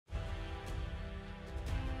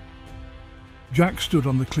Jack stood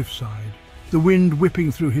on the cliffside, the wind whipping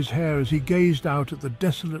through his hair as he gazed out at the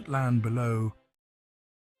desolate land below.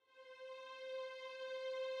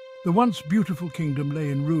 The once beautiful kingdom lay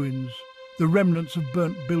in ruins, the remnants of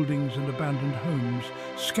burnt buildings and abandoned homes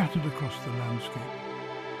scattered across the landscape.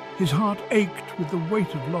 His heart ached with the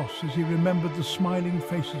weight of loss as he remembered the smiling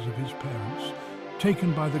faces of his parents,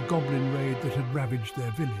 taken by the goblin raid that had ravaged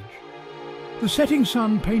their village. The setting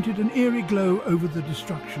sun painted an eerie glow over the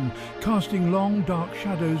destruction, casting long, dark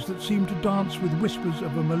shadows that seemed to dance with whispers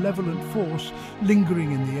of a malevolent force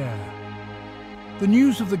lingering in the air. The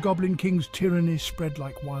news of the Goblin King's tyranny spread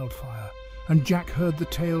like wildfire, and Jack heard the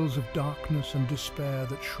tales of darkness and despair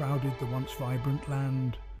that shrouded the once vibrant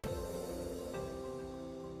land.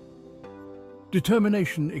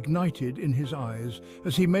 Determination ignited in his eyes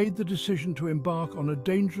as he made the decision to embark on a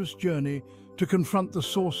dangerous journey to confront the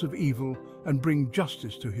source of evil and bring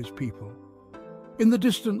justice to his people. In the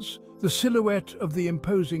distance, the silhouette of the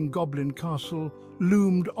imposing Goblin Castle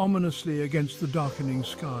loomed ominously against the darkening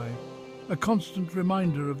sky, a constant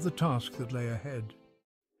reminder of the task that lay ahead.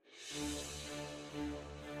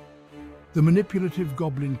 The manipulative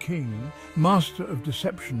Goblin King, master of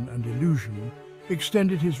deception and illusion,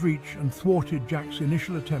 extended his reach and thwarted Jack's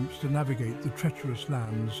initial attempts to navigate the treacherous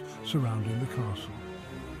lands surrounding the castle.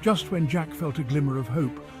 Just when Jack felt a glimmer of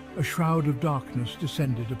hope, a shroud of darkness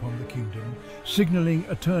descended upon the kingdom, signaling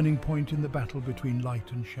a turning point in the battle between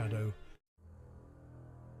light and shadow.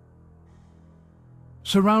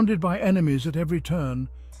 Surrounded by enemies at every turn,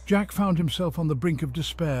 Jack found himself on the brink of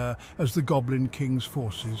despair as the Goblin King's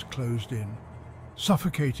forces closed in,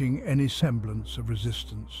 suffocating any semblance of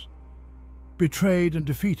resistance. Betrayed and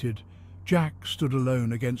defeated, Jack stood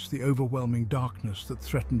alone against the overwhelming darkness that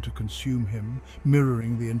threatened to consume him,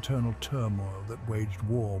 mirroring the internal turmoil that waged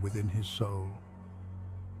war within his soul.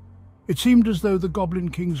 It seemed as though the Goblin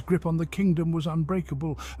King's grip on the kingdom was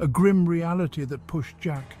unbreakable, a grim reality that pushed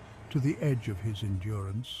Jack to the edge of his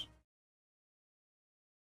endurance.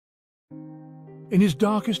 In his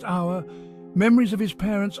darkest hour, memories of his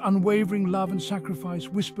parents' unwavering love and sacrifice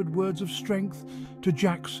whispered words of strength to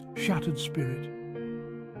Jack's shattered spirit.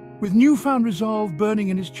 With newfound resolve burning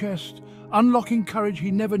in his chest, unlocking courage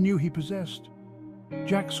he never knew he possessed,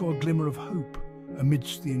 Jack saw a glimmer of hope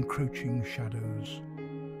amidst the encroaching shadows.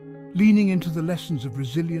 Leaning into the lessons of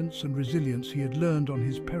resilience he had learned on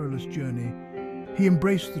his perilous journey, he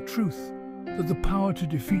embraced the truth that the power to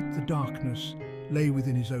defeat the darkness lay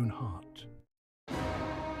within his own heart.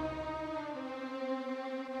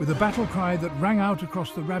 With a battle cry that rang out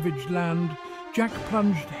across the ravaged land, Jack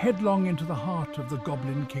plunged headlong into the heart of the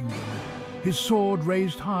Goblin Kingdom, his sword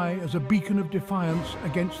raised high as a beacon of defiance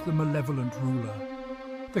against the malevolent ruler.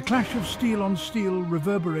 The clash of steel on steel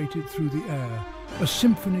reverberated through the air, a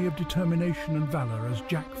symphony of determination and valor as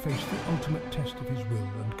Jack faced the ultimate test of his will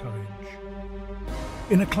and courage.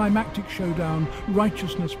 In a climactic showdown,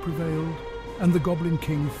 righteousness prevailed, and the Goblin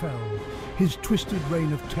King fell, his twisted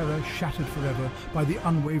reign of terror shattered forever by the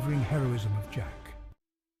unwavering heroism of Jack.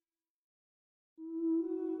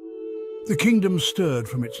 The kingdom stirred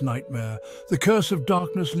from its nightmare. The curse of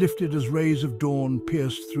darkness lifted as rays of dawn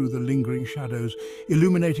pierced through the lingering shadows,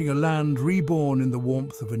 illuminating a land reborn in the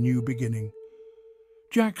warmth of a new beginning.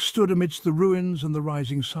 Jack stood amidst the ruins and the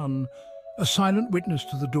rising sun, a silent witness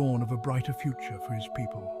to the dawn of a brighter future for his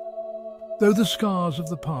people. Though the scars of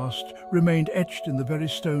the past remained etched in the very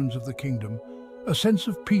stones of the kingdom, a sense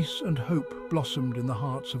of peace and hope blossomed in the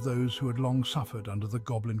hearts of those who had long suffered under the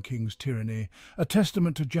Goblin King's tyranny, a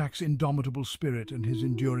testament to Jack's indomitable spirit and his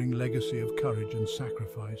enduring legacy of courage and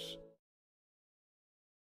sacrifice.